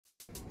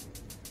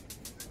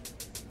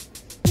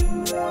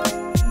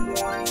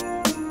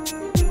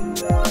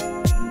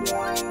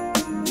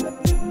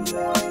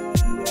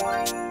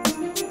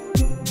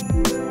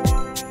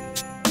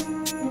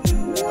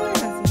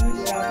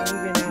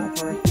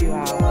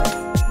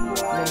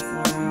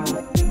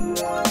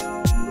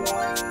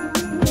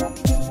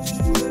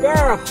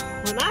Girl,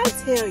 when I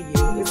tell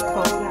you it's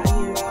cold out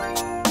here,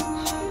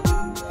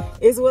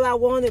 it's what I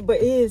wanted, but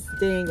it's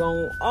dang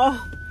on.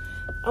 Oh,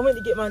 I went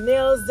to get my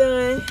nails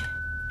done.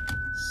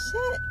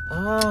 Shut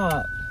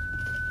up.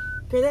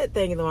 Girl, that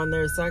thing is on my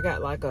nerves. So I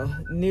got like a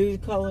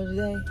nude color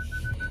today.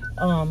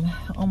 On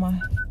my,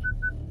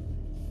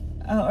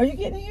 are you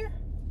getting here?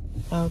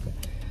 Okay.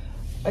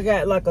 I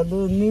got like a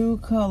little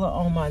nude color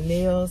on my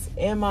nails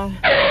and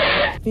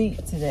my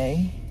feet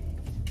today.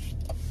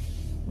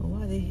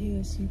 Why the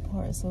hell she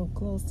parked so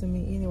close to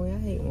me anyway? I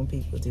hate when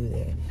people do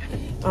that.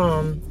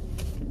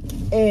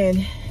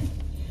 And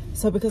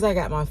so because I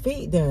got my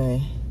feet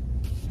done,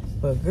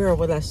 but girl,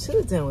 what I should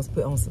have done was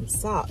put on some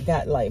socks.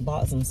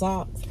 Bought some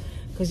socks.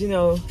 Cause you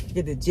know,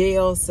 get the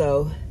gel,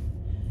 so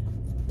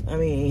I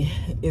mean,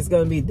 it's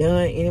gonna be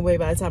done anyway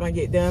by the time I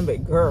get done.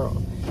 But girl,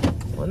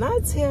 when I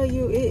tell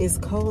you it is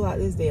cold out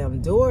this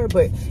damn door,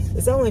 but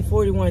it's only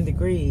 41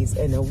 degrees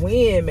and the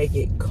wind make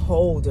it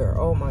colder.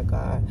 Oh my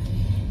God.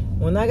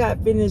 When I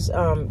got finished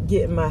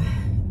getting my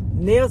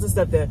nails and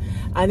stuff done,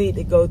 I need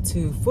to go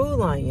to Food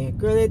Lion.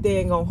 Girl, that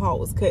dang on halt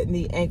was cutting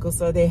the ankle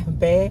so damn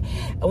bad.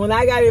 And when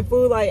I got in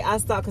Food Lion, I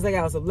stopped because I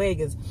got some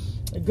leggings.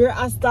 Girl,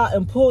 I stopped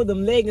and pulled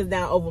them leggings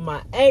down over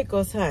my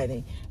ankles,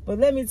 honey. But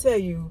let me tell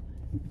you,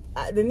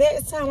 the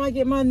next time I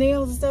get my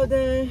nails and stuff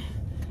done,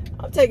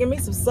 I'm taking me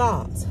some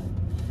socks.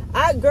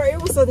 Girl,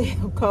 it was so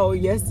damn cold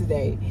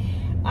yesterday.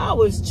 I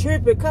was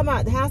tripping. Come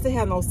out the house and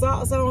have no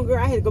socks on,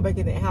 girl. I had to go back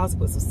in the house,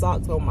 put some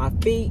socks on my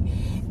feet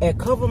and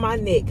cover my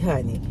neck,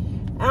 honey.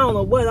 I don't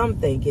know what I'm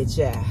thinking,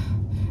 child.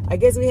 I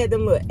guess we had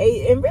them little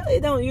 8, and really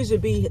it don't usually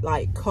be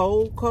like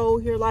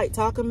cold here, like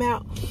talking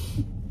about.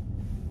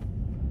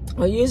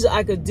 Or usually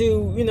I could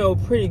do, you know,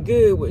 pretty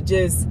good with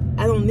just,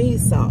 I don't need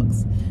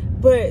socks.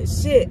 But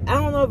shit, I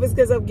don't know if it's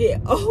because I'm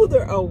getting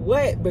older or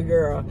what, but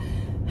girl,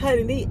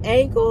 honey, these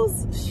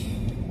ankles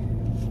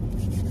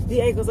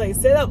ain't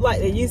set up like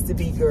they used to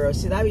be, girl.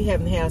 Shit, I be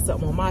having to have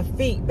something on my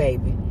feet,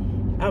 baby.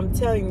 I'm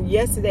telling you,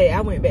 yesterday I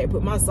went back and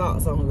put my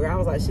socks on, girl. I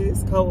was like, shit,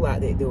 it's cold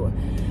out there doing.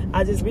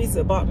 I just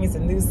recently bought me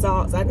some new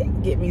socks. I need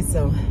to get me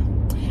some,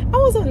 I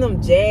want some of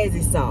them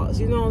jazzy socks.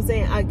 You know what I'm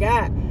saying? I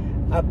got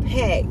a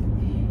pack,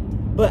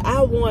 but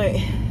I want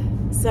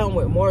some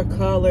with more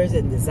colors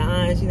and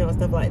designs, you know,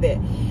 stuff like that.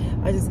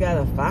 I just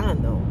gotta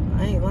find them.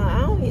 I ain't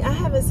lying. I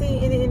haven't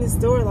seen any in the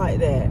store like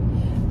that.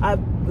 I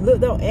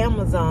looked on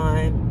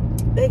Amazon.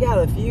 They got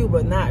a few,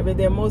 but not really.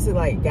 They're mostly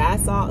like guy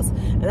socks,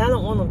 and I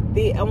don't want them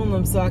fit. I want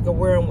them so I can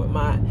wear them with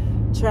my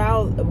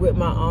with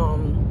my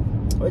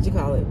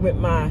with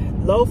my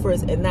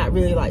loafers, and not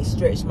really like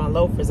stretch my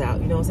loafers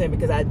out. You know what I'm saying?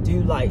 Because I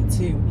do like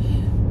to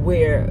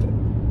wear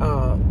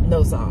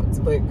no socks.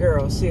 But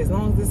girl, shit, as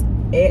long as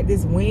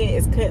this wind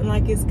is cutting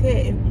like it's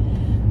cutting,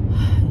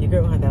 your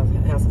girl gonna have to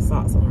have some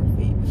socks on her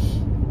feet.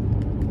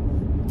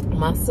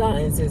 My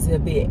son says he'll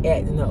be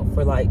acting up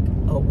for like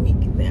a week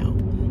now,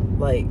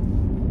 like.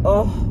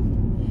 Oh,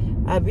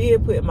 I be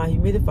putting my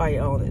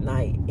humidifier on at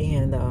night,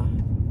 and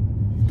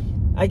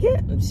I guess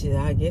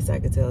I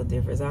could tell the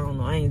difference. I don't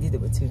know. I ain't did it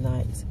with 2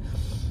 nights,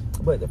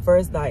 but the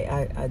first night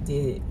I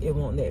did it, it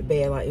wasn't that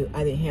bad. Like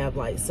I didn't have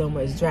like so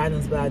much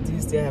dryness, but I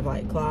do still have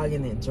like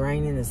clogging and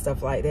draining and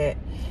stuff like that.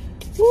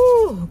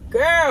 Woo,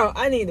 girl,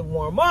 I need to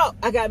warm up.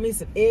 I got me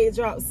some egg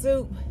drop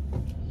soup.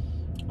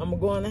 I'm gonna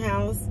go in the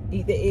house,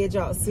 eat the egg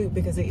drop soup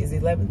because it is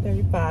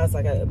 11:35, so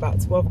I got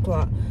about 12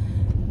 o'clock.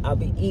 I'll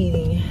be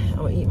eating. I'm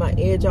gonna eat my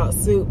egg drop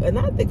soup, and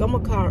I think I'm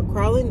gonna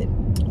crawl in.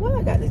 What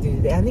I got to do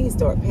today? I need to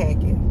start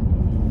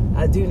packing.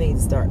 I do need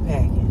to start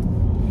packing.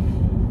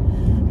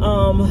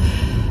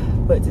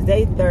 But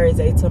today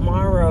Thursday.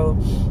 Tomorrow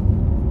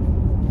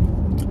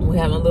we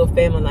have a little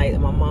family night at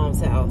my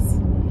mom's house.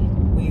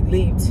 We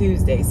leave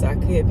Tuesday, so I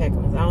could pack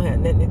them. I don't have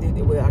nothing to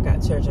do. Well, I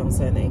got church on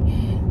Sunday,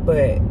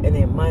 and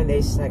then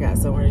Monday I got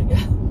somewhere to go.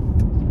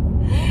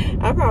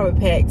 I probably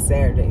pack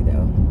Saturday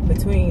though.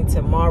 Between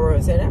tomorrow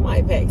and Saturday, I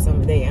might pack some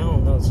today. I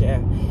don't know,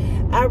 child.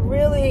 I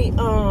really,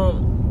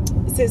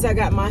 since I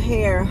got my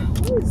hair,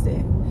 what is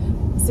that?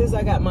 Since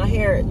I got my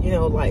hair, you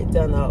know, like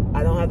done up,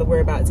 I don't have to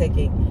worry about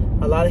taking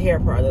a lot of hair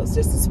products.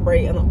 Just a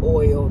spray and an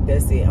oil.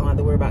 That's it. I don't have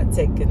to worry about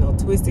taking no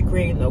twisted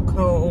cream, no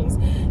combs,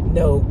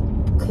 no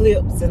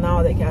clips, and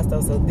all that kind of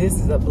stuff. So this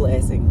is a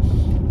blessing.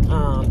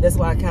 That's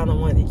why I kind of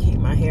wanted to keep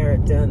my hair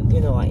done,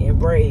 you know, like in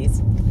braids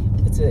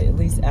until at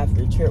least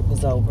after the trip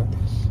was over.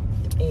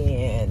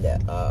 And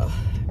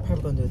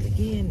probably gonna do it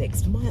again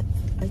next month,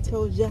 I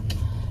told ya.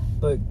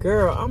 But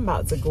girl, I'm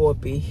about to go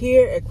up in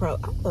here and crawl.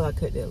 I thought I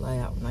cut that light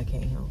out when I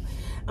came home.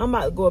 I'm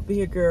about to go up in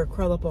here, girl,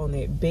 crawl up on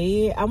that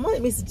bed. I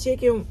wanted me some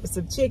chicken,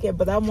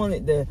 but I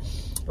wanted the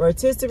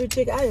rotisserie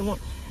chicken. I didn't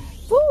want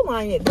Food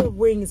Lion, the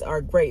wings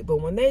are great,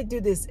 but when they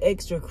do this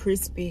extra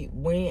crispy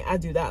wing, I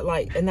do not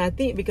like. And I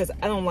think because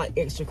I don't like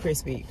extra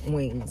crispy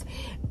wings,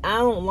 I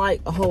don't like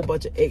a whole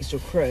bunch of extra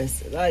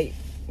crust. Like,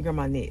 girl,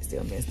 my neck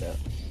still messed up.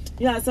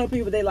 You know, some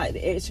people, they like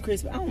the extra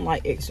crispy. I don't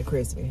like extra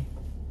crispy.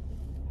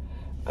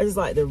 I just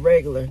like the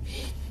regular.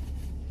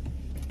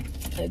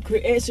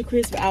 Extra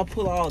crispy, I'll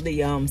pull all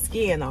the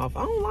skin off.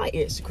 I don't like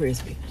extra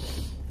crispy.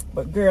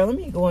 But girl, let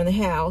me go in the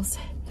house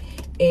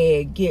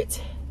and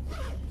get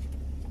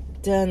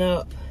done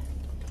up,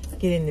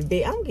 get in the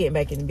bed. I'm getting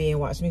back in the bed and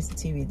watch me some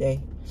TV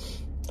today.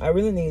 I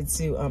really need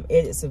to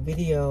edit some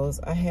videos.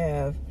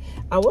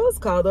 I was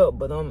caught up,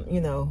 but I'm,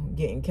 you know,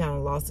 getting kind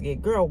of lost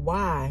again. Girl,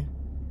 why?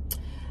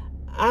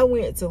 I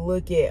went to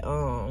look at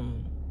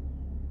some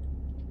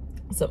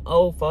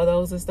old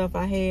photos and stuff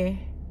I had.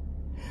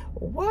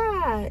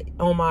 Why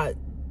on my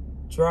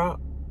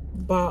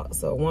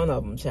Dropbox or one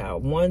of them,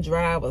 child,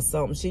 OneDrive or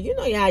something shit. You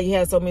know how you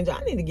have so many. I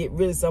need to get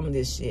rid of some of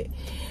this shit.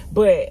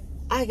 But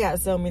I got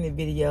so many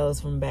videos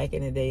from back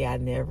in the day I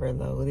never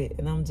loaded,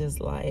 and I'm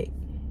just like,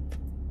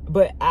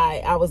 but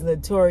I was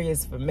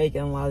notorious for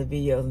making a lot of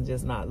videos and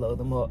just not load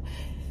them up.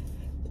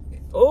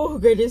 Oh,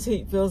 girl, this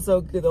heat feels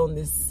so good on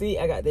this seat.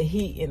 I got the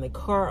heat in the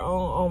car on.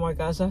 Oh my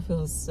gosh, I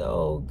feel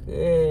so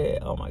good.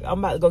 Oh my God, I'm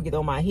about to go get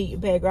on my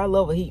heating pad. Girl, I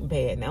love a heating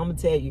pad. Now I'm gonna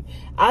tell you,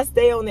 I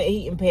stay on that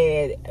heating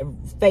pad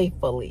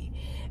faithfully.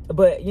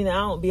 But, you know,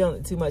 I don't be on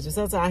it too much. But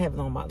sometimes I have it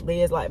on my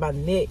legs, like my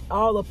neck,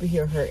 all up in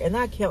here hurt. And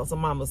I cancel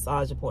my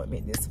massage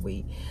appointment this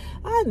week.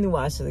 I knew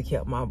I should have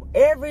kept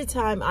every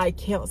time I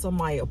cancel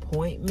my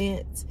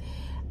appointment,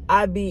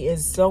 I be in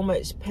so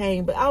much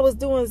pain. But I was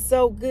doing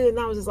so good. And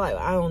I was just like,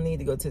 I don't need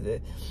to go to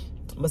the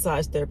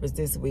massage therapist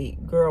this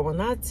week. Girl,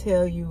 when I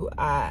tell you,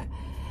 and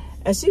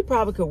she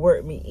probably could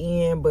work me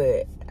in,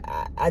 but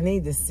I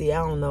need to see.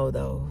 I don't know,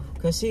 though.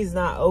 Because she's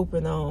not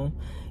open on,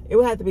 it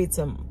would have to be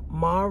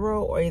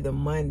tomorrow or either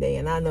Monday,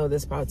 and I know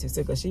that's probably too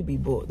soon because she be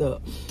booked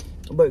up.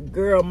 But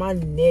girl, my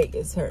neck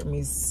is hurting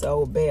me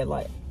so bad,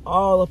 like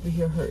all up in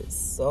here hurts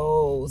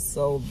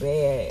so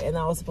bad. And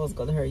I was supposed to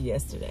go to her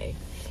yesterday.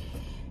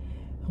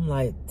 I'm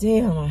like,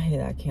 damn,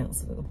 I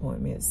canceled the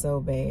appointment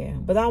so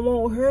bad. But I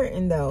won't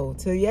hurting though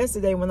till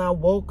yesterday when I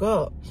woke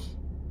up.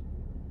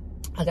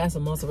 I got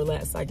some muscle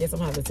relaxer. I guess I'm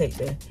gonna have to take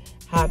the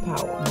high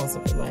power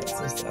muscle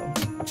relaxer. So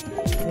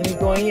let me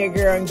go in here,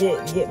 girl, and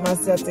get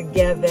myself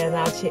together, and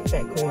I'll check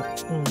back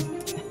with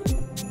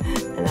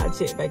and I'll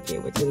check back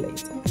in with you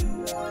later.